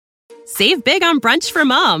Save big on brunch for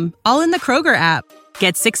mom, all in the Kroger app.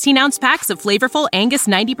 Get 16-ounce packs of flavorful Angus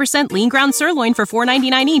 90% lean ground sirloin for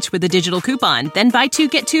 $4.99 each with a digital coupon. Then buy 2,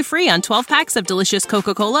 get 2 free on 12 packs of delicious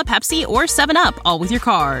Coca-Cola, Pepsi, or 7-Up, all with your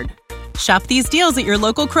card. Shop these deals at your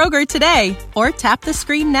local Kroger today, or tap the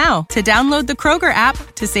screen now to download the Kroger app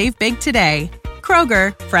to save big today.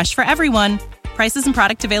 Kroger, fresh for everyone. Prices and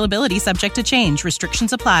product availability subject to change.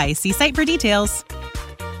 Restrictions apply. See site for details.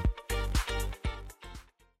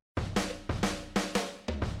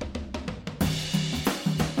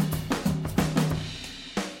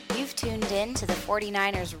 You've tuned in to the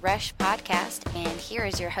 49ers Rush podcast, and here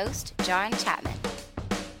is your host, John Chapman.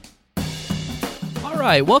 All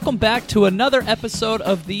right, welcome back to another episode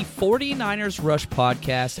of the 49ers Rush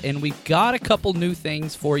podcast, and we've got a couple new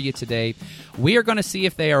things for you today. We are going to see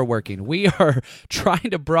if they are working. We are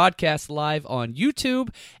trying to broadcast live on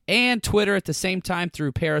YouTube and Twitter at the same time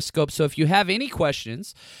through Periscope, so if you have any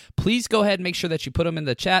questions, please go ahead and make sure that you put them in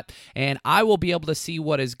the chat, and I will be able to see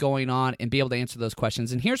what is going on and be able to answer those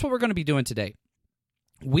questions. And here's what we're going to be doing today.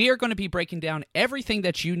 We are going to be breaking down everything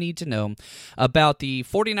that you need to know about the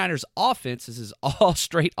 49ers offense. This is all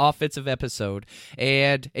straight offensive episode,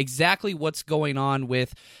 and exactly what's going on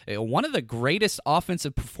with one of the greatest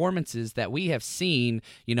offensive performances that we have seen,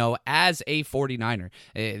 as a 49er.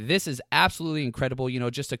 This is absolutely incredible.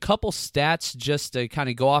 Just a couple stats just to kind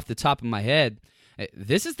of go off the top of my head.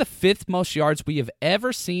 This is the 5th most yards we have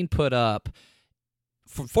ever seen put up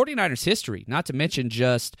for 49ers history, not to mention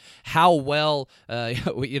just how well,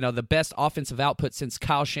 the best offensive output since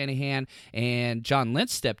Kyle Shanahan and John Lynch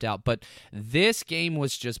stepped out. But this game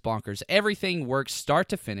was just bonkers. Everything worked start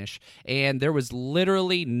to finish, and there was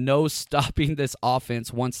literally no stopping this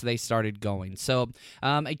offense once they started going. So,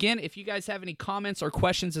 again, if you guys have any comments or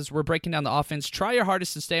questions as we're breaking down the offense, try your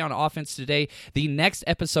hardest to stay on offense today. The next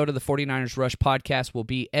episode of the 49ers Rush podcast will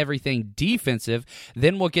be everything defensive.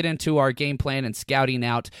 Then we'll get into our game plan and scouting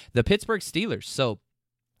out the Pittsburgh Steelers. So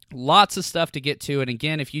lots of stuff to get to. And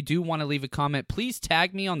again, if you do want to leave a comment, please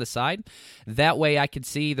tag me on the side. That way I can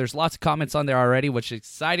see there's lots of comments on there already, which is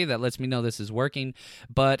exciting. That lets me know this is working.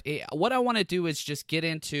 But what I want to do is just get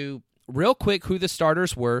into real quick who the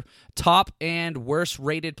starters were, top and worst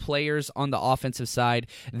rated players on the offensive side.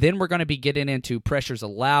 Then we're going to be getting into pressures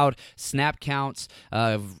allowed, snap counts,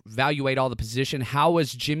 evaluate all the position. How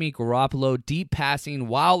was Jimmy Garoppolo deep passing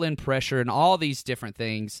while in pressure, and all these different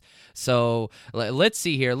things. So let's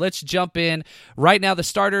see here. Let's jump in. Right now, the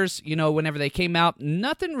starters, whenever they came out,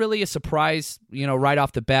 nothing really a surprise, right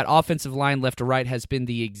off the bat. Offensive line left to right has been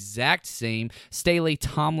the exact same. Staley,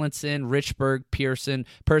 Tomlinson, Richburg,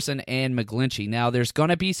 Person, and McGlinchey. Now, there's going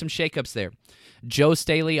to be some shakeups there. Joe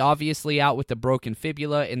Staley obviously out with the broken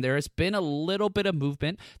fibula, and there has been a little bit of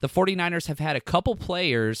movement. The 49ers have had a couple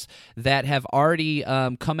players that have already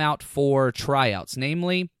come out for tryouts,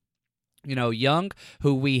 namely Young,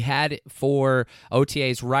 who we had for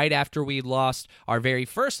OTAs right after we lost our very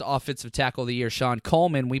first offensive tackle of the year, Sean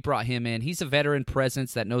Coleman. We brought him in. He's a veteran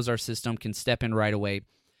presence that knows our system, can step in right away.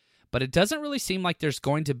 But it doesn't really seem like there's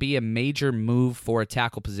going to be a major move for a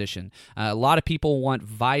tackle position. A lot of people want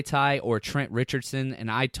Vaitai or Trent Richardson, and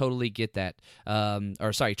I totally get that.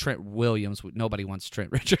 Trent Williams. Nobody wants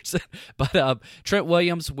Trent Richardson. But Trent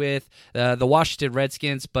Williams with the Washington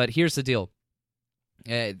Redskins. But here's the deal.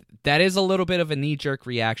 That is a little bit of a knee-jerk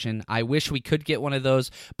reaction. I wish we could get one of those,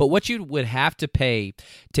 but what you would have to pay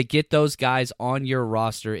to get those guys on your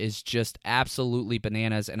roster is just absolutely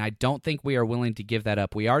bananas, and I don't think we are willing to give that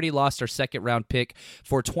up. We already lost our second-round pick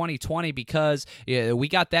for 2020 because we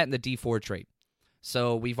got that in the D4 trade.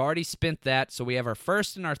 So we've already spent that, so we have our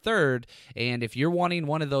first and our third, and if you're wanting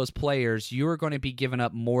one of those players, you are going to be giving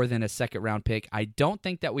up more than a second-round pick. I don't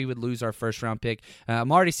think that we would lose our first-round pick.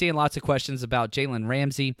 I'm already seeing lots of questions about Jalen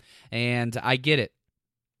Ramsey, and I get it.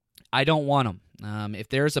 I don't want him. If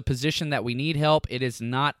there's a position that we need help, it is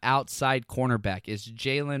not outside cornerback. Is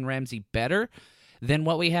Jalen Ramsey better than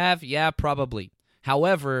what we have? Yeah, probably.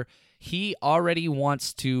 However, he already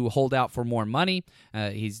wants to hold out for more money.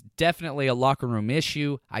 He's definitely a locker room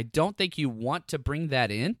issue. I don't think you want to bring that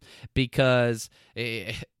in because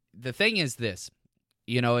the thing is this.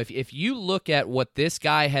 If you look at what this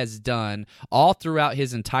guy has done all throughout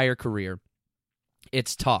his entire career,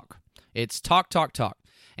 it's talk. It's talk.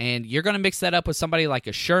 And you're going to mix that up with somebody like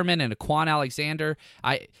a Sherman and a Quan Alexander.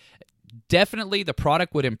 Definitely the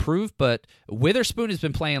product would improve, but Witherspoon has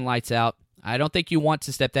been playing lights out. I don't think you want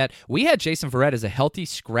to step that. We had Jason Verrett as a healthy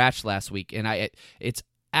scratch last week, and it's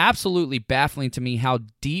absolutely baffling to me how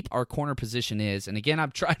deep our corner position is. And again,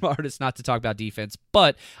 I'm trying my hardest not to talk about defense,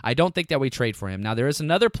 but I don't think that we trade for him. Now, there is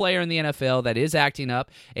another player in the NFL that is acting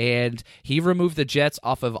up, and he removed the Jets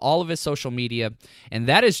off of all of his social media, and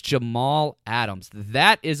that is Jamal Adams.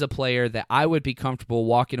 That is a player that I would be comfortable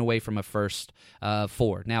walking away from a first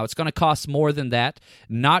for. Now, it's going to cost more than that.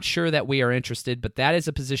 Not sure that we are interested, but that is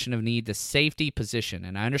a position of need, the safety position.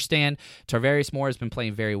 And I understand Tarvarius Moore has been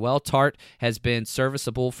playing very well. Tart has been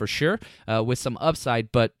serviceable for sure with some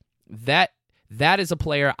upside, but that is a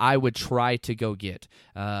player I would try to go get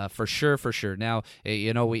for sure. Now,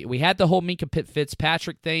 we had the whole Minkah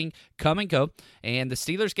Fitzpatrick thing come and go, and the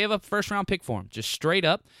Steelers gave up a first-round pick for him, just straight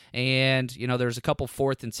up. And, there's a couple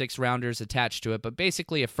 4th and 6th rounders attached to it, but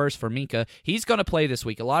basically a first for Minkah. He's going to play this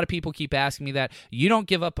week. A lot of people keep asking me that. You don't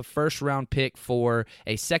give up a first-round pick for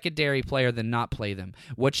a secondary player than not play them,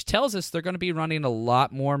 which tells us they're going to be running a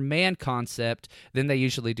lot more man concept than they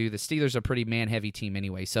usually do. The Steelers are a pretty man-heavy team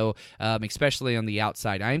anyway, so especially on the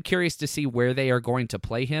outside. I am curious to see where they are going to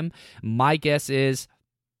play him. My guess is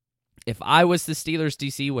if I was the Steelers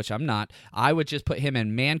DC, which I'm not, I would just put him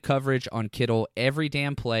in man coverage on Kittle every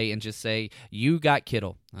damn play and just say, you got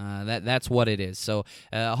Kittle. That's what it is. So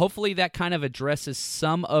hopefully that kind of addresses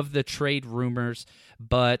some of the trade rumors.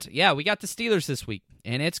 But yeah, we got the Steelers this week,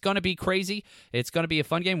 and it's going to be crazy. It's going to be a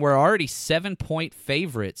fun game. We're already 7-point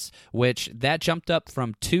favorites, which that jumped up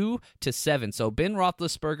from 2 to 7. So Ben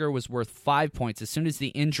Roethlisberger was worth 5 points. As soon as the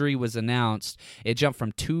injury was announced, it jumped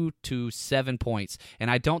from 2 to 7 points. And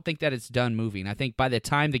I don't think that it's done moving. I think by the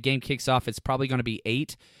time the game kicks off, it's probably going to be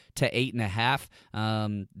 8 to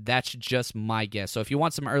 8.5. That's just my guess. So if you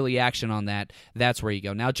want some early action on that, that's where you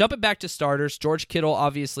go. Now, jumping back to starters, George Kittle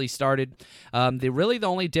obviously started. The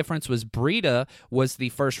only difference was Breida was the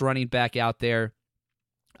first running back out there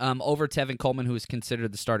over Tevin Coleman, who was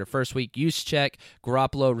considered the starter first week. Juszczyk,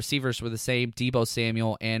 Garoppolo, receivers were the same, Deebo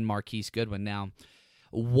Samuel, and Marquise Goodwin. Now,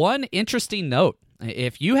 one interesting note,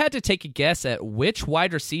 if you had to take a guess at which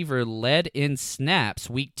wide receiver led in snaps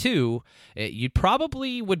week 2, you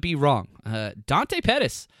probably would be wrong. Dante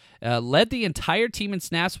Pettis led the entire team in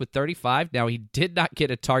snaps with 35. Now, he did not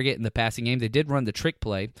get a target in the passing game. They did run the trick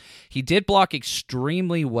play. He did block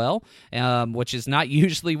extremely well, which is not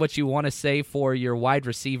usually what you want to say for your wide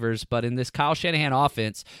receivers, but in this Kyle Shanahan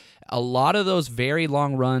offense, a lot of those very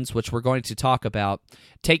long runs, which we're going to talk about,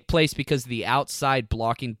 take place because of the outside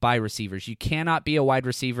blocking by receivers. You cannot be a wide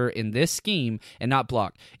receiver in this scheme and not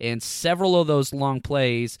block. And several of those long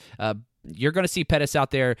plays, you're going to see Pettis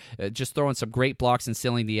out there just throwing some great blocks and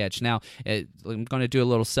sealing the edge. Now, I'm going to do a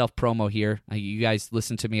little self-promo here. You guys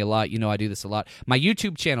listen to me a lot. You know I do this a lot. My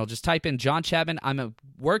YouTube channel, just type in John Chapman. I'm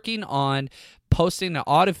working on posting an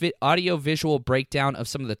audio-visual breakdown of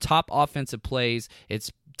some of the top offensive plays.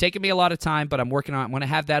 It's taking me a lot of time, but I'm working on it. I'm going to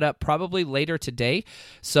have that up probably later today.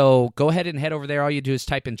 So go ahead and head over there. All you do is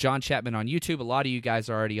type in John Chapman on YouTube. A lot of you guys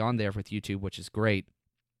are already on there with YouTube, which is great.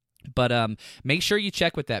 But make sure you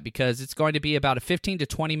check with that because it's going to be about a 15 to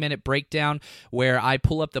 20-minute breakdown where I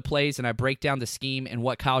pull up the plays and I break down the scheme and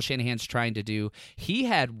what Kyle Shanahan's trying to do. He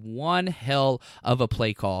had one hell of a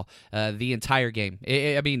play call the entire game.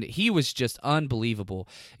 I mean, he was just unbelievable.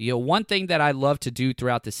 One thing that I love to do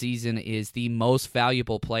throughout the season is the most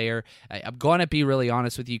valuable player. I'm going to be really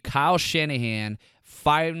honest with you. Kyle Shanahan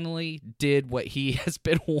finally did what he has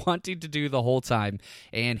been wanting to do the whole time,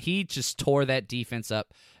 and he just tore that defense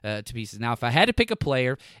up to pieces. Now, if I had to pick a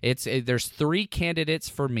player, there's 3 candidates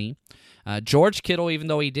for me. George Kittle, even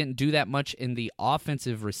though he didn't do that much in the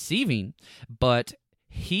offensive receiving, but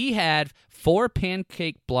he had 4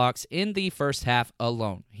 pancake blocks in the first half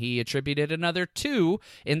alone. He attributed another 2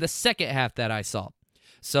 in the second half that I saw.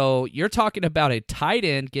 So you're talking about a tight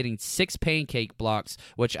end getting 6 pancake blocks,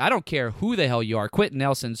 which I don't care who the hell you are. Quentin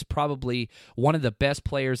Nelson's probably one of the best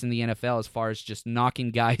players in the NFL as far as just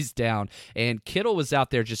knocking guys down. And Kittle was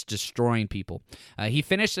out there just destroying people. He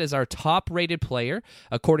finished as our top-rated player,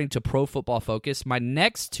 according to Pro Football Focus. My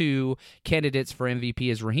next 2 candidates for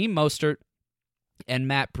MVP is Raheem Mostert and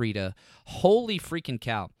Matt Breida. Holy freaking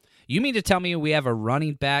cow. You mean to tell me we have a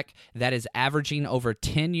running back that is averaging over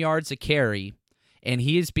 10 yards a carry, and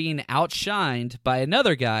he is being outshined by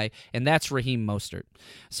another guy, and that's Raheem Mostert.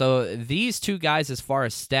 So these 2 guys, as far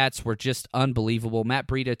as stats, were just unbelievable. Matt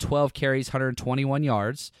Breida, 12 carries, 121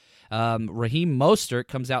 yards. Raheem Mostert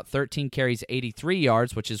comes out 13 carries, 83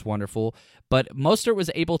 yards, which is wonderful. But Mostert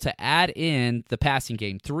was able to add in the passing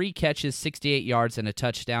game. 3 catches, 68 yards, and a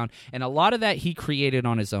touchdown. And a lot of that he created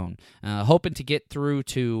on his own, hoping to get through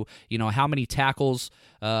to, how many tackles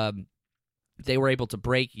They were able to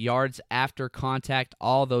break yards after contact,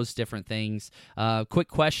 all those different things. Quick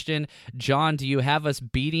question, John, do you have us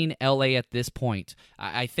beating LA at this point?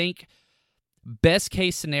 I think best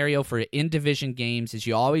case scenario for in-division games is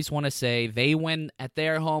you always want to say they win at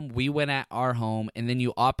their home, we win at our home, and then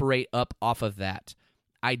you operate up off of that.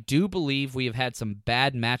 I do believe we have had some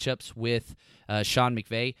bad matchups with Sean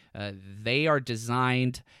McVay. They are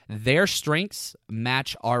designed, their strengths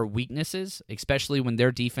match our weaknesses, especially when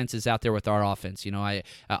their defense is out there with our offense. You know, I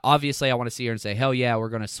want to see her and say, hell yeah, we're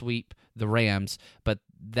going to sweep the Rams, but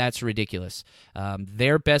that's ridiculous.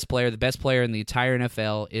 Their best player, the best player in the entire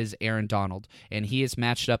NFL, is Aaron Donald, and he is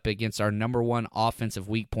matched up against our number one offensive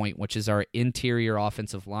weak point, which is our interior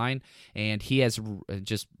offensive line, and he has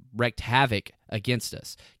just wreaked havoc against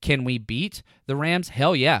us. Can we beat the Rams?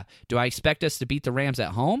 Hell yeah. Do I expect us to beat the Rams at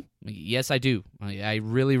home? Yes, I do. I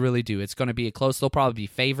really, really do. It's going to be a close. They'll probably be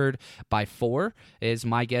favored by 4, is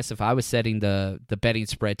my guess if I was setting the betting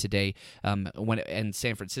spread today in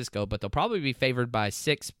San Francisco, but they'll probably be favored by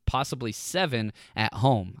 6, possibly 7 at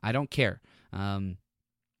home. I don't care.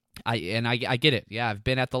 I get it. Yeah, I've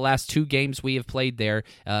been at the last 2 games we have played there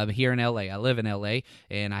here in LA. I live in LA,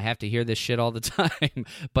 and I have to hear this shit all the time,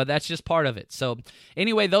 but that's just part of it. So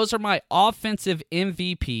anyway, those are my offensive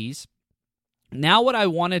MVPs. Now what I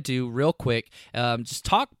want to do real quick, just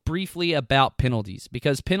talk briefly about penalties,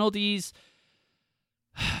 because penalties,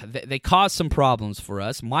 they cause some problems for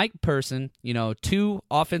us. Mike Person, 2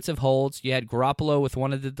 offensive holds. You had Garoppolo with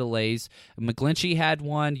one of the delays. McGlinchey had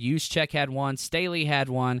one. Juszczyk had one. Staley had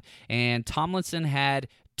one. And Tomlinson had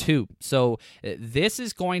 2. So this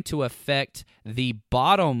is going to affect the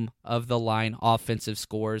bottom of the line offensive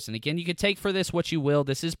scores. And again, you can take for this what you will.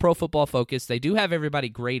 This is Pro Football Focus. They do have everybody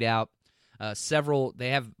grade out. They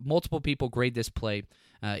have multiple people grade this play.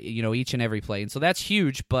 Each and every play. And so that's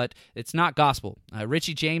huge, but it's not gospel.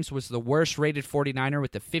 Richie James was the worst rated 49er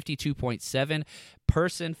with the 52.7.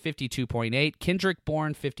 Person, 52.8. Kendrick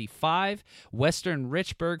Bourne, 55. Western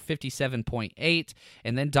Richburg, 57.8.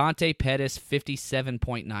 And then Dante Pettis,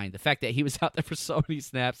 57.9. The fact that he was out there for so many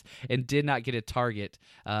snaps and did not get a target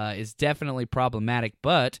is definitely problematic,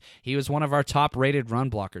 but he was one of our top-rated run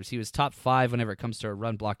blockers. He was top 5 whenever it comes to a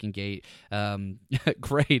run blocking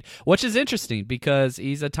grade, which is interesting because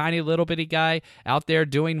he's a tiny little bitty guy out there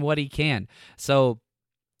doing what he can. So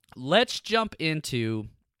let's jump into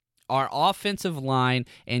our offensive line,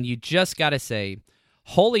 and you just got to say,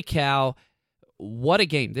 holy cow, what a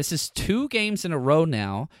game. This is 2 games in a row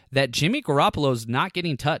now that Jimmy Garoppolo's not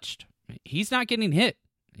getting touched. He's not getting hit.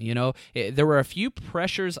 There were a few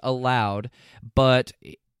pressures allowed, but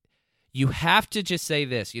you have to just say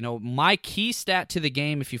this. My key stat to the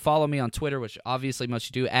game, if you follow me on Twitter, which obviously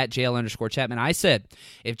most you do, at JL_Chapman, I said,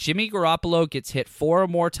 if Jimmy Garoppolo gets hit 4 or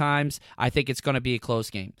more times, I think it's going to be a close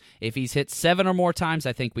game. If he's hit 7 or more times,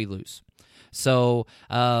 I think we lose. So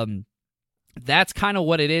that's kind of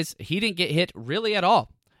what it is. He didn't get hit really at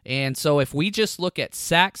all. And so if we just look at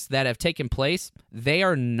sacks that have taken place, they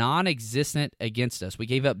are non-existent against us. We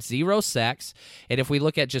gave up 0 sacks. And if we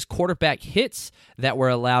look at just quarterback hits that were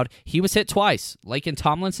allowed, he was hit twice. Laken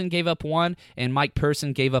Tomlinson gave up 1, and Mike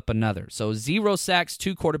Person gave up another. So 0 sacks,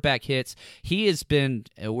 2 quarterback hits. He has been,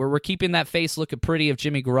 we're keeping that face looking pretty of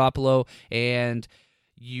Jimmy Garoppolo, and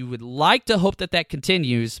you would like to hope that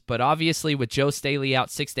continues, but obviously with Joe Staley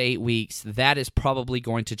out 6 to 8 weeks, that is probably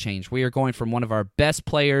going to change. We are going from one of our best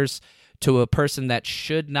players to a person that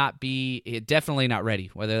should not be, definitely not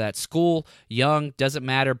ready. Whether that's school, young, doesn't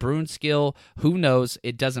matter, Bruin skill, who knows,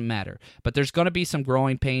 it doesn't matter. But there's going to be some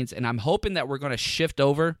growing pains, and I'm hoping that we're going to shift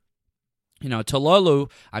over.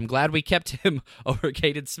 Tololo, I'm glad we kept him over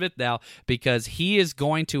Caden Smith now, because he is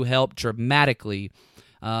going to help dramatically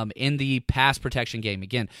in the pass protection game.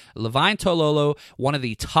 Again, Levine Tololo, one of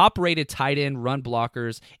the top-rated tight end run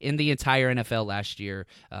blockers in the entire NFL last year.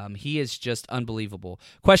 He is just unbelievable.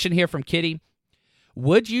 Question here from Kitty.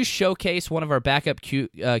 Would you showcase one of our backup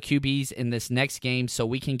QBs in this next game so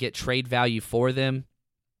we can get trade value for them?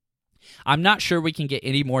 I'm not sure we can get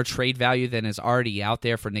any more trade value than is already out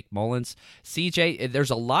there for Nick Mullins. CJ,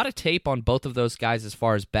 there's a lot of tape on both of those guys as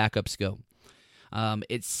far as backups go.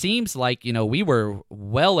 It seems like, we were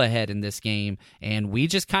well ahead in this game, and we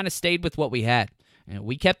just kind of stayed with what we had. And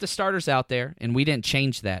we kept the starters out there, and we didn't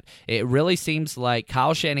change that. It really seems like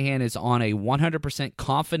Kyle Shanahan is on a 100%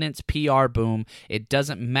 confidence PR boom. It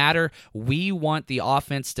doesn't matter. We want the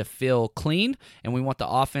offense to feel clean, and we want the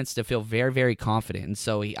offense to feel very, very confident. And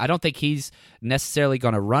so I don't think he's necessarily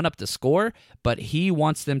going to run up the score, but he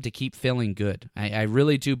wants them to keep feeling good. I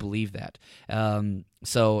really do believe that.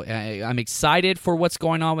 So I'm excited for what's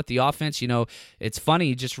going on with the offense. You know, it's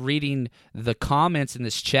funny just reading the comments in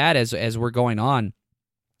this chat as we're going on.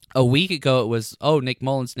 A week ago, it was, Nick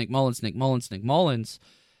Mullens, Nick Mullens, Nick Mullens, Nick Mullens.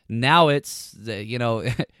 Now it's,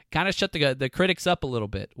 kind of shut the critics up a little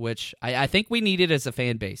bit, which I think we needed as a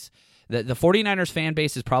fan base. The 49ers fan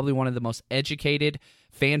base is probably one of the most educated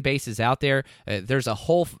fan bases out there. There's a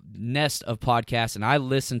whole nest of podcasts, and I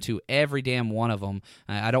listen to every damn one of them.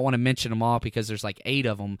 I don't want to mention them all because there's like 8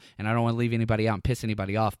 of them, and I don't want to leave anybody out and piss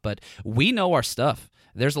anybody off, but we know our stuff.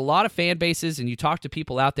 There's a lot of fan bases, and you talk to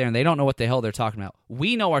people out there, and they don't know what the hell they're talking about.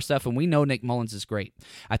 We know our stuff, and we know Nick Mullens is great.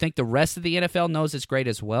 I think the rest of the NFL knows it's great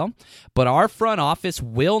as well, but our front office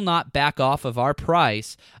will not back off of our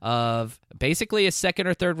price of basically a second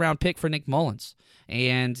or third round pick for Nick Mullens.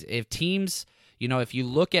 And if teams, if you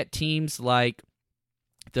look at teams like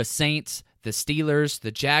the Saints, the Steelers,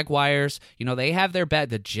 the Jaguars, they have their bet.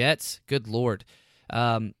 The Jets, good Lord.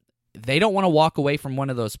 They don't want to walk away from one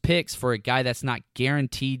of those picks for a guy that's not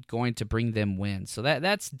guaranteed going to bring them wins. So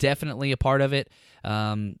that's definitely a part of it.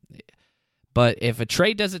 But if a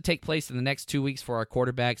trade doesn't take place in the next 2 weeks for our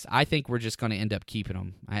quarterbacks, I think we're just going to end up keeping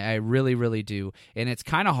them. I really, really do. And it's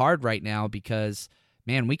kind of hard right now because,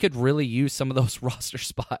 man, we could really use some of those roster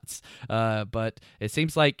spots. But it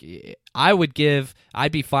seems like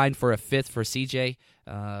I'd be fine for a 5th for CJ.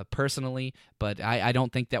 Personally, but I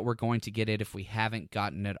don't think that we're going to get it if we haven't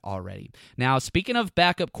gotten it already. Now, speaking of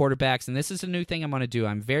backup quarterbacks, and this is a new thing I'm going to do,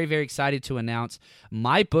 I'm very, very excited to announce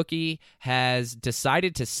MyBookie has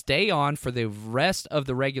decided to stay on for the rest of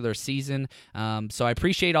the regular season. So I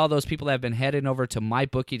appreciate all those people that have been heading over to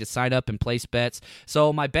MyBookie to sign up and place bets.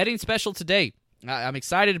 So my betting special today, I'm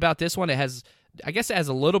excited about this one. I guess it has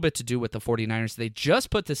a little bit to do with the 49ers. They just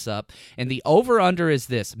put this up, and the over-under is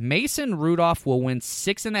this. Mason Rudolph will win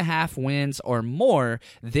 6.5 wins or more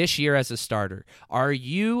this year as a starter. Are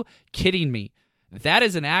you kidding me? That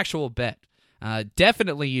is an actual bet.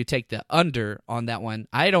 Definitely you take the under on that one.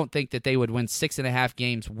 I don't think that they would win 6.5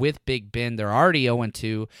 games with Big Ben. They're already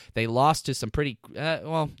 0-2. They lost to some pretty,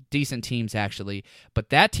 decent teams, actually.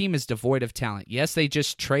 But that team is devoid of talent. Yes, they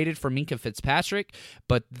just traded for Minkah Fitzpatrick,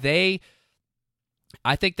 but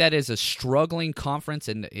I think that is a struggling conference,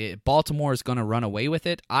 and Baltimore is going to run away with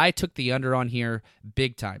it. I took the under on here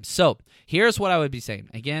big time. So here's what I would be saying.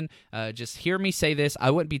 Again, just hear me say this. I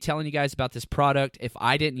wouldn't be telling you guys about this product if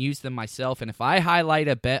I didn't use them myself. And if I highlight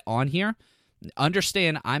a bet on here,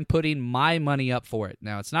 understand I'm putting my money up for it.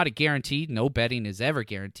 Now, it's not a guarantee. No betting is ever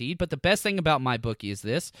guaranteed. But the best thing about MyBookie is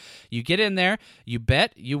this. You get in there, you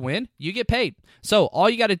bet, you win, you get paid. So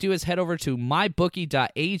all you got to do is head over to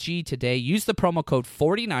mybookie.ag today. Use the promo code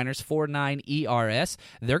 49ers, 49ERS.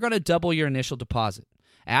 They're going to double your initial deposit.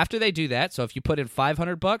 After they do that, so if you put in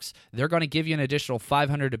 $500, they're going to give you an additional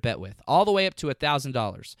 $500 to bet with, all the way up to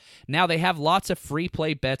 $1,000. Now, they have lots of free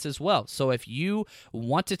play bets as well. So if you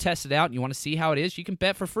want to test it out and you want to see how it is, you can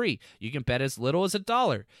bet for free. You can bet as little as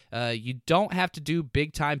 $1. You don't have to do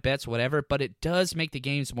big-time bets, whatever, but it does make the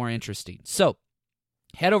games more interesting. So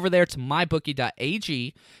head over there to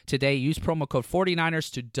mybookie.ag today. Use promo code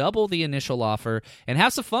 49ers to double the initial offer and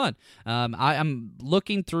have some fun. I'm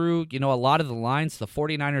looking through, a lot of the lines. The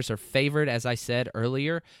 49ers are favored, as I said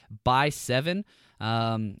earlier, by 7.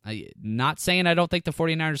 Not saying I don't think the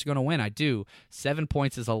 49ers are going to win. I do. 7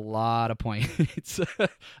 points is a lot of points.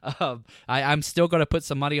 I'm still going to put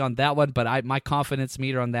some money on that one, but my confidence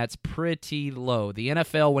meter on that's pretty low. The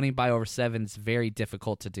NFL winning by over 7 is very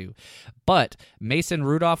difficult to do. But Mason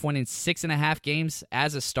Rudolph winning 6.5 games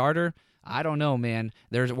as a starter, I don't know, man.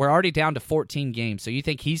 We're already down to 14 games, so you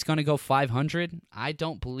think he's going to go 500? I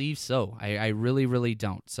don't believe so. I really, really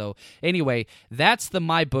don't. So anyway, that's the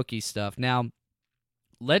MyBookie stuff. Now,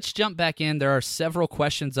 let's jump back in. There are several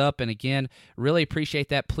questions up, and again, really appreciate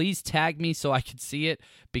that. Please tag me so I can see it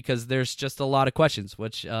because there's just a lot of questions,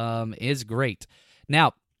 which is great.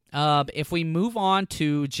 Now, if we move on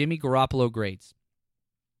to Jimmy Garoppolo grades,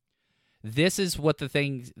 this is what the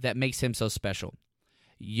thing that makes him so special.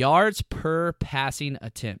 Yards per passing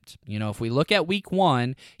attempt. If we look at week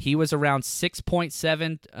 1, he was around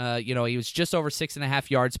 6.7. He was just over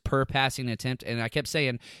 6.5 yards per passing attempt. And I kept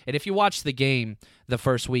saying, and if you watch the game the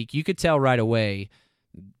first week, you could tell right away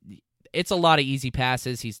it's a lot of easy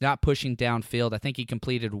passes. He's not pushing downfield. I think he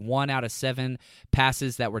completed 1 out of 7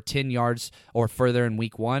 passes that were 10 yards or further in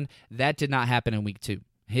week 1. That did not happen in week 2.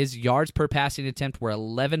 His yards per passing attempt were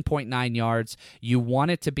 11.9 yards. You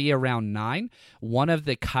want it to be around 9. One of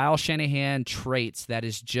the Kyle Shanahan traits that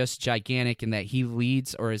is just gigantic and that he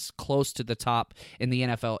leads or is close to the top in the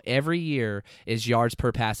NFL every year is yards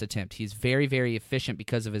per pass attempt. He's very, very efficient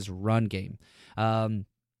because of his run game.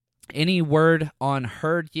 Any word on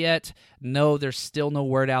Hurd yet? No, there's still no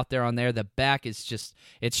word out there on there. The back is just,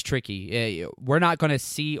 it's tricky. We're not going to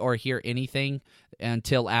see or hear anything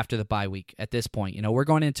until after the bye week at this point. We're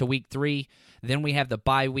going into week 3, then we have the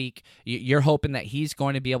bye week. You're hoping that he's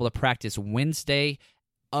going to be able to practice Wednesday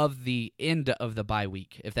of the end of the bye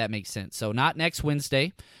week, if that makes sense. So not next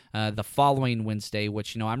Wednesday, the following Wednesday,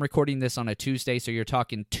 which, I'm recording this on a Tuesday, so you're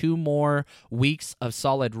talking 2 more weeks of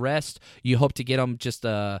solid rest. You hope to get them just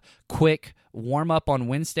a quick warm-up on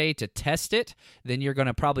Wednesday to test it. Then you're going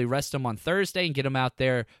to probably rest them on Thursday and get them out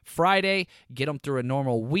there Friday, get them through a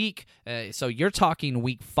normal week. So you're talking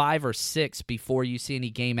week 5 or 6 before you see any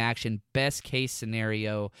game action. Best case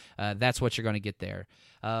scenario, that's what you're going to get there.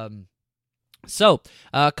 So,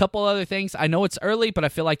 a couple other things. I know it's early, but I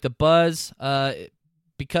feel like the buzz,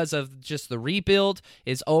 because of just the rebuild,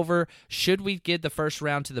 is over. Should we give the first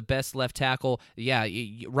round to the best left tackle? Yeah,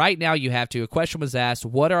 right now you have to. A question was asked,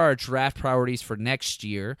 what are our draft priorities for next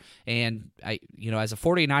year? And, as a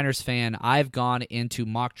 49ers fan, I've gone into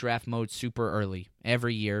mock draft mode super early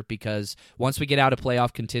every year because once we get out of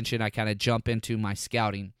playoff contention, I kind of jump into my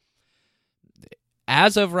scouting.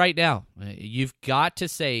 As of right now, you've got to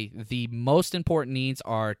say the most important needs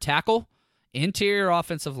are tackle, interior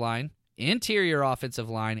offensive line,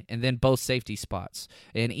 and then both safety spots.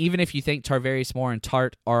 And even if you think Tarvarius Moore and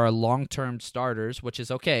Tart are long-term starters, which is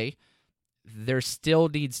okay, there still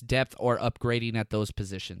needs depth or upgrading at those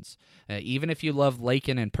positions. Even if you love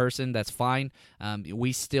Lakin in person, that's fine.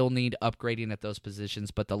 We still need upgrading at those positions,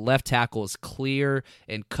 but the left tackle is clear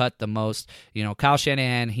and cut the most. Kyle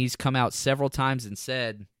Shanahan, he's come out several times and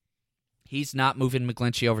said he's not moving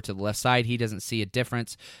McGlinchey over to the left side. He doesn't see a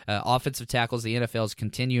difference. Offensive tackles, the NFL is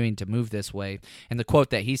continuing to move this way. And the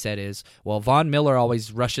quote that he said is, well, Von Miller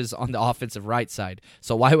always rushes on the offensive right side,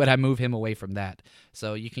 so why would I move him away from that?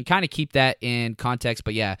 So you can kind of keep that in context.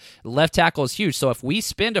 But yeah, left tackle is huge. So if we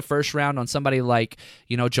spend a first round on somebody like,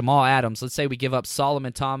 Jamal Adams, let's say we give up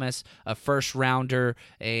Solomon Thomas, a first rounder,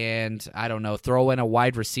 and I don't know, throw in a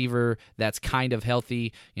wide receiver that's kind of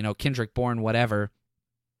healthy, Kendrick Bourne, whatever.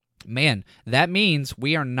 Man, that means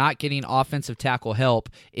we are not getting offensive tackle help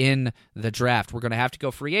in the draft. We're going to have to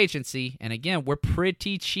go free agency. And again, we're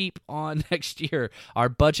pretty cheap on next year. Our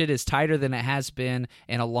budget is tighter than it has been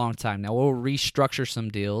in a long time. Now, we'll restructure some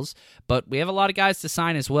deals, but we have a lot of guys to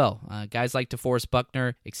sign as well. Guys like DeForest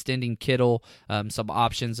Buckner, extending Kittle, some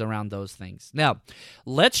options around those things. Now,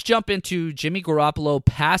 let's jump into Jimmy Garoppolo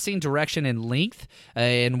passing direction and length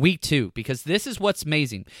in week 2, because this is what's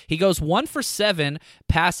amazing. He goes 1 for 7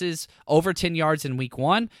 passes over 10 yards in week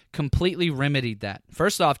 1, completely remedied that.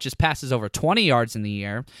 First off, just passes over 20 yards in the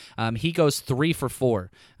air. He goes 3 for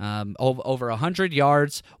 4, over 100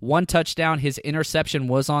 yards, 1 touchdown. His interception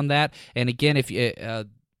was on that. And again, if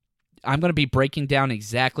I'm going to be breaking down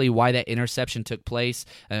exactly why that interception took place.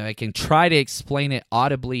 I can try to explain it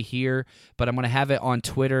audibly here, but I'm going to have it on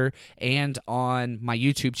Twitter and on my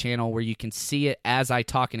YouTube channel where you can see it as I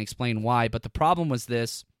talk and explain why. But the problem was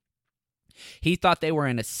this. He thought they were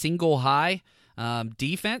in a single high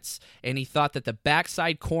defense, and he thought that the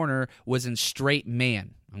backside corner was in straight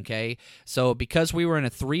man. Okay, so because we were in a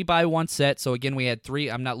 3-by-1 set, so again, we had 3.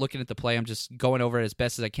 I'm not looking at the play. I'm just going over it as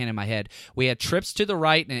best as I can in my head. We had trips to the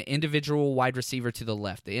right and an individual wide receiver to the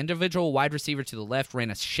left. The individual wide receiver to the left ran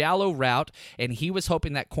a shallow route, and he was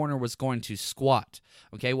hoping that corner was going to squat.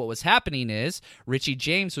 Okay, what was happening is Richie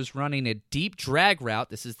James was running a deep drag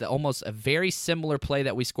route. This is almost a very similar play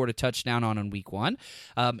that we scored a touchdown on in week 1.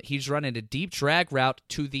 He's running a deep drag route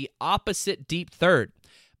to the opposite deep third.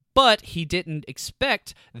 But he didn't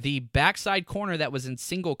expect the backside corner that was in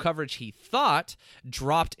single coverage, he thought,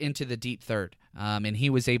 dropped into the deep third, and he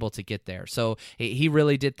was able to get there. So he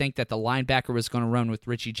really did think that the linebacker was going to run with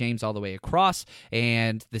Richie James all the way across,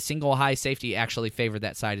 and the single high safety actually favored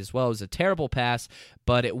that side as well. It was a terrible pass,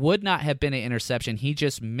 but it would not have been an interception. He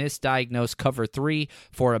just misdiagnosed cover 3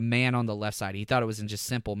 for a man on the left side. He thought it was in just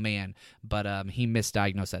simple man, but he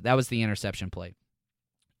misdiagnosed that. That was the interception play.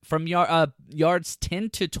 From yards 10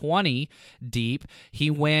 to 20 deep, he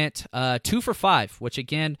went 2 for 5, which,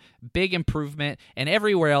 again, big improvement, and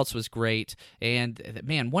everywhere else was great. And,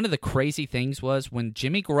 man, one of the crazy things was when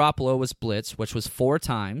Jimmy Garoppolo was blitzed, which was 4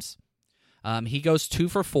 times, he goes 2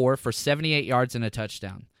 for 4 for 78 yards and a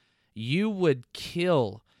touchdown. You would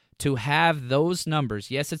kill to have those numbers.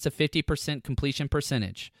 Yes, it's a 50% completion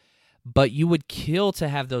percentage, but you would kill to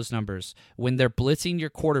have those numbers when they're blitzing your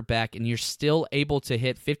quarterback and you're still able to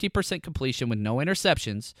hit 50% completion with no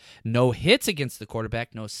interceptions, no hits against the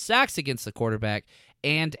quarterback, no sacks against the quarterback,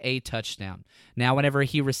 and a touchdown. Now, whenever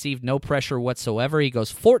he received no pressure whatsoever, he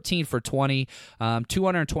goes 14 for 20,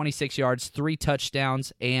 226 yards, 3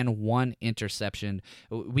 touchdowns, and 1 interception.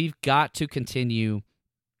 We've got to continue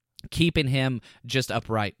keeping him just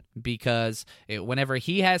upright because whenever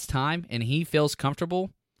he has time and he feels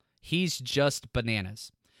comfortable, he's just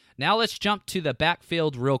bananas. Now let's jump to the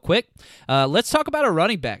backfield real quick. Let's talk about our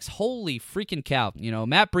running backs. Holy freaking cow.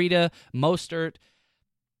 Matt Breida, Mostert,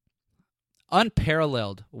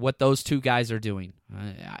 unparalleled what those two guys are doing.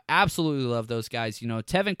 I absolutely love those guys.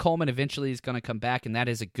 Tevin Coleman eventually is going to come back, and that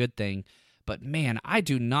is a good thing. But, man, I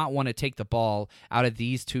do not want to take the ball out of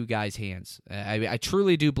these two guys' hands. I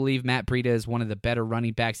truly do believe Matt Breida is one of the better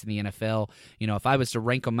running backs in the NFL. If I was to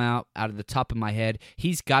rank them out of the top of my head,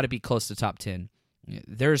 he's got to be close to top 10.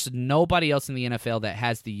 There's nobody else in the NFL that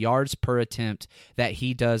has the yards per attempt that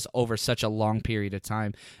he does over such a long period of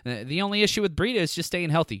time. The only issue with Breida is just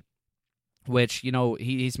staying healthy, which,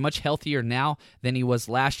 he's much healthier now than he was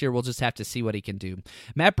last year. We'll just have to see what he can do.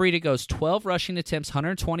 Matt Breida goes 12 rushing attempts,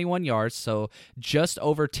 121 yards, so just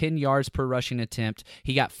over 10 yards per rushing attempt.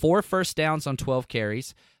 He got 4 first downs on 12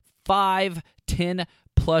 carries, 5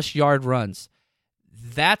 10-plus yard runs.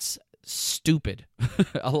 That's stupid.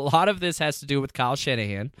 A lot of this has to do with Kyle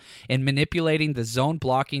Shanahan and manipulating the zone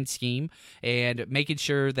blocking scheme and making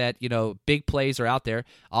sure that, big plays are out there.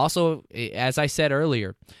 Also, as I said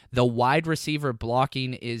earlier, the wide receiver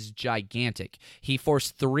blocking is gigantic. He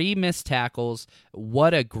forced 3 missed tackles.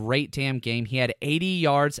 What a great damn game. He had 80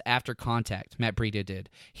 yards after contact, Matt Breida did.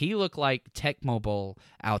 He looked like Tecmo Bowl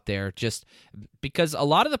out there just because a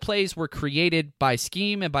lot of the plays were created by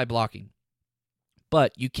scheme and by blocking.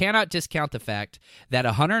 But you cannot discount the fact that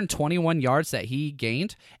 121 yards that he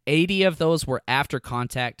gained, 80 of those were after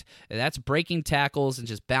contact. That's breaking tackles and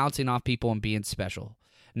just bouncing off people and being special.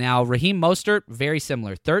 Now, Raheem Mostert, very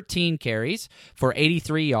similar. 13 carries for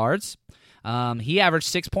 83 yards. He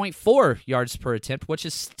averaged 6.4 yards per attempt, which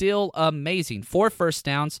is still amazing. 4 first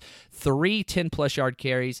downs, 3 10-plus yard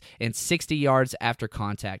carries, and 60 yards after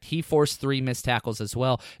contact. He forced 3 missed tackles as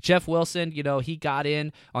well. Jeff Wilson, he got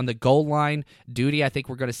in on the goal line duty. I think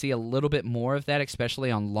we're going to see a little bit more of that, especially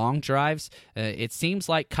on long drives. It seems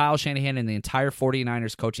like Kyle Shanahan and the entire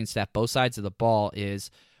 49ers coaching staff, both sides of the ball, is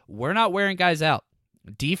we're not wearing guys out.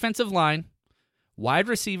 Defensive line, wide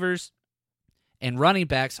receivers, and running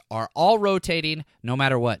backs are all rotating no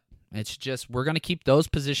matter what. It's just we're going to keep those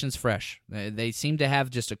positions fresh. They seem to have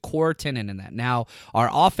just a core tenet in that. Now, our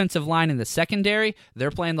offensive line in the secondary, they're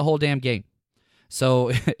playing the whole damn game.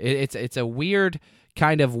 So it's a weird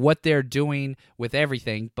kind of what they're doing with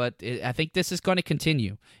everything, but I think this is going to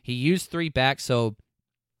continue. He used 3 backs, so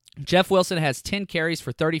Jeff Wilson has 10 carries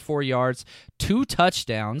for 34 yards, 2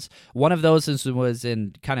 touchdowns. One of those was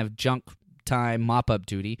in kind of junk time mop-up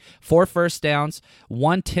duty. 4 first downs,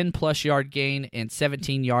 1 10-plus yard gain, and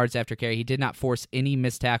 17 yards after carry. He did not force any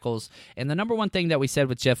missed tackles. And the number one thing that we said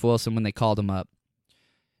with Jeff Wilson when they called him up,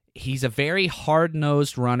 he's a very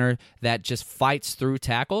hard-nosed runner that just fights through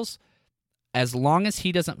tackles. As long as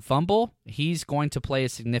he doesn't fumble, he's going to play a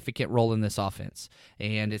significant role in this offense.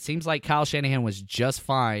 And it seems like Kyle Shanahan was just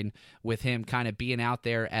fine with him kind of being out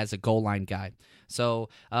there as a goal line guy. So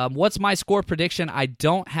what's my score prediction? I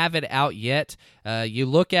don't have it out yet. You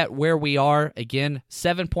look at where we are. Again,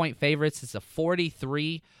 7-point favorites. It's a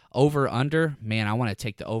 43 over-under. Man, I want to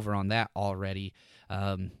take the over on that already.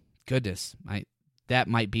 Goodness, that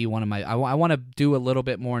might be one of my... I want to do a little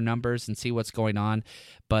bit more numbers and see what's going on.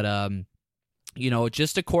 But...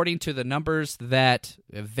 just according to the numbers that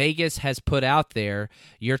Vegas has put out there,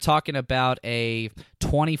 you're talking about a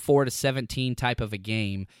 24-17 type of a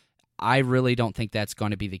game. I really don't think that's going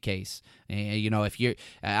to be the case.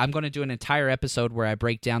 I'm going to do an entire episode where I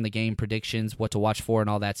break down the game predictions, what to watch for, and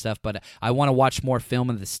all that stuff. But I want to watch more film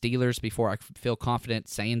of the Steelers before I feel confident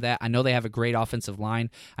saying that. I know they have a great offensive line.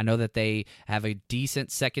 I know that they have a decent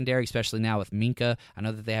secondary, especially now with Minka. I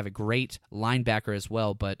know that they have a great linebacker as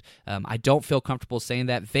well. But I don't feel comfortable saying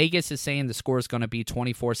that. Vegas is saying the score is going to be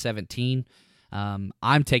 24-17.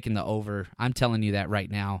 I'm taking the over. I'm telling you that right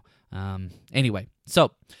now. Anyway,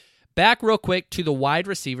 so... back real quick to the wide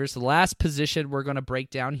receivers, the last position we're going to break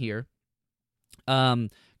down here.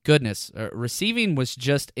 Receiving was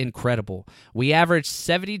just incredible. We averaged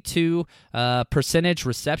 72%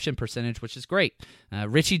 reception percentage, which is great.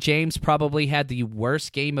 Richie James probably had the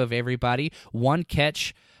worst game of everybody. 1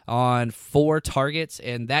 catch on 4 targets,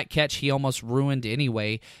 and that catch he almost ruined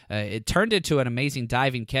anyway. It turned into an amazing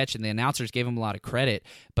diving catch, and the announcers gave him a lot of credit,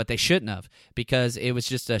 but they shouldn't have, because it was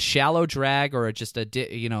just a shallow drag or just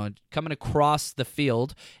coming across the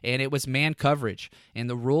field, and it was man coverage. And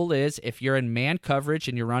the rule is, if you're in man coverage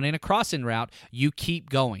and you're running a crossing route, you keep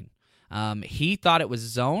going. He thought it was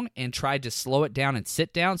zone and tried to slow it down and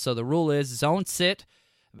sit down, so the rule is zone sit,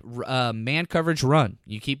 man coverage run.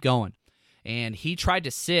 You keep going. And he tried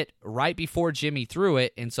to sit right before Jimmy threw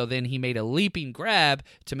it, and so then he made a leaping grab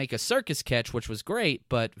to make a circus catch, which was great,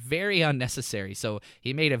 but very unnecessary. So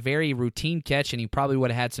he made a very routine catch, and he probably would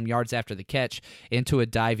have had some yards after the catch into a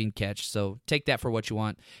diving catch. So take that for what you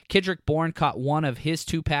want. Kendrick Bourne caught one of his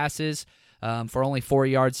 2 passes for only 4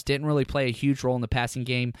 yards. Didn't really play a huge role in the passing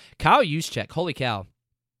game. Kyle Juszczyk, holy cow.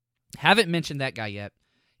 Haven't mentioned that guy yet.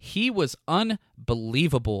 He was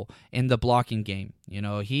unbelievable in the blocking game.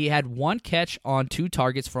 He had 1 catch on 2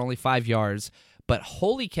 targets for only 5 yards, but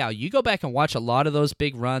holy cow, you go back and watch a lot of those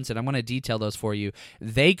big runs, and I'm going to detail those for you.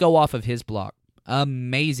 They go off of his block.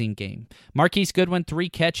 Amazing game. Marquise Goodwin, 3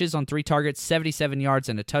 catches on 3 targets, 77 yards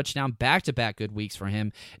and a touchdown. Back-to-back good weeks for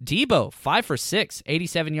him. Debo, 5 for 6,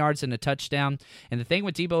 87 yards and a touchdown. And the thing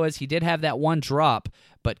with Debo is he did have that 1 drop,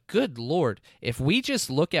 but good Lord, if we just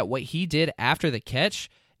look at what he did after the catch,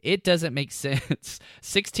 it doesn't make sense.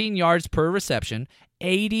 16 yards per reception,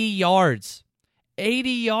 80 yards. 80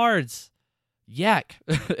 yards. Yak.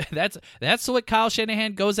 That's what Kyle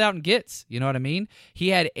Shanahan goes out and gets. You know what I mean? He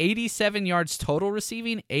had 87 yards total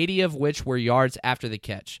receiving, 80 of which were yards after the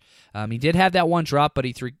catch. He did have that 1 drop, but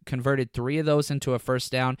he converted 3 of those into a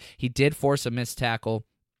first down. He did force a missed tackle.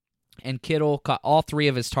 And Kittle caught all 3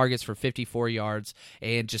 of his targets for 54 yards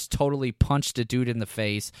and just totally punched a dude in the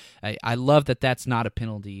face. I love that that's not a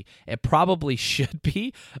penalty. It probably should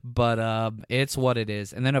be, but it's what it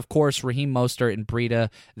is. And then, of course, Raheem Mostert and Breida,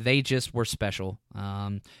 they just were special.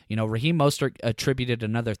 Raheem Mostert attributed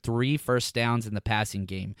another 3 first downs in the passing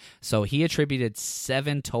game. So he attributed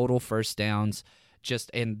 7 total first downs.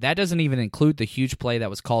 And that doesn't even include the huge play that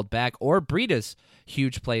was called back or Breida's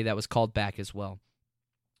huge play that was called back as well.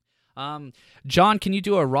 John, can you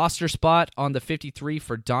do a roster spot on the 53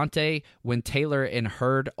 for Dante when Taylor and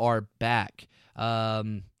Hurd are back?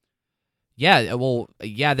 There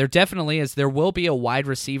definitely is. There will be a wide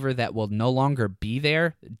receiver that will no longer be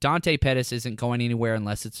there. Dante Pettis isn't going anywhere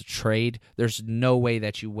unless it's a trade. There's no way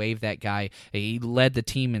that you waive that guy. He led the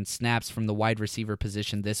team in snaps from the wide receiver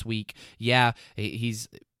position this week. Yeah, he's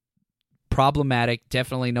problematic,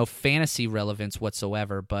 definitely no fantasy relevance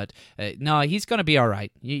whatsoever, but no, he's going to be all right.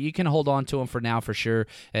 You can hold on to him for now for sure.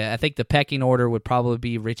 I think the pecking order would probably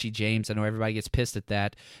be Richie James. I know everybody gets pissed at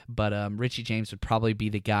that, but Richie James would probably be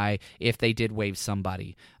the guy if they did waive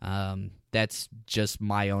somebody. That's just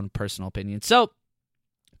my own personal opinion. So,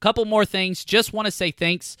 a couple more things. Just want to say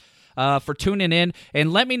thanks for tuning in,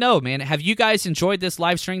 and let me know, man, have you guys enjoyed this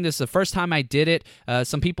live stream? This is the first time I did it.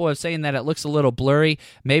 Some people are saying that it looks a little blurry.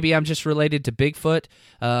 Maybe I'm just related to Bigfoot.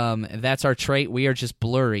 That's our trait. We are just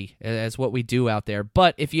blurry as what we do out there.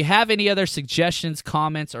 But if you have any other suggestions,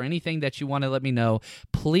 comments, or anything that you want to let me know,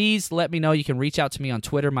 please let me know. You can reach out to me on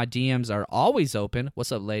Twitter. My DMs are always open.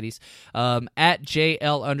 What's up, ladies? At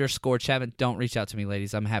JL_Chapman. Don't reach out to me,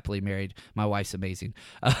 ladies. I'm happily married. My wife's amazing.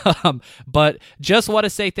 But just want to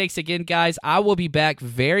say thanks again, guys. I will be back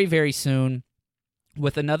very, very soon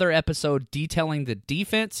with another episode detailing the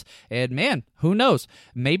defense. And man, who knows?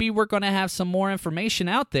 Maybe we're going to have some more information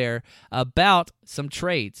out there about some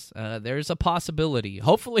trades. There's a possibility.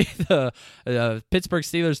 Hopefully the Pittsburgh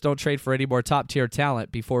Steelers don't trade for any more top-tier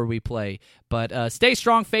talent before we play. But stay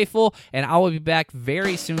strong, faithful, and I will be back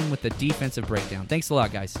very soon with the defensive breakdown. Thanks a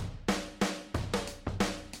lot, guys.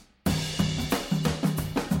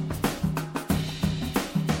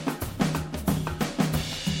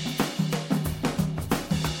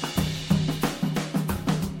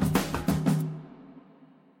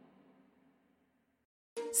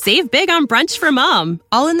 Save big on brunch for mom,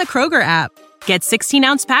 all in the Kroger app. Get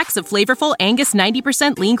 16-ounce packs of flavorful Angus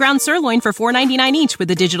 90% lean ground sirloin for $4.99 each with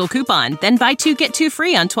a digital coupon. Then buy 2, get 2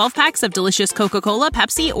 free on 12 packs of delicious Coca-Cola,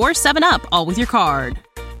 Pepsi, or 7-Up, all with your card.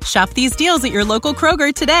 Shop these deals at your local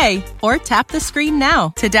Kroger today, or tap the screen now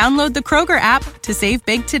to download the Kroger app to save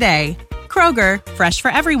big today. Kroger, fresh for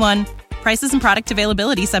everyone. Prices and product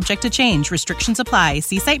availability subject to change. Restrictions apply.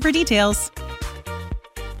 See site for details.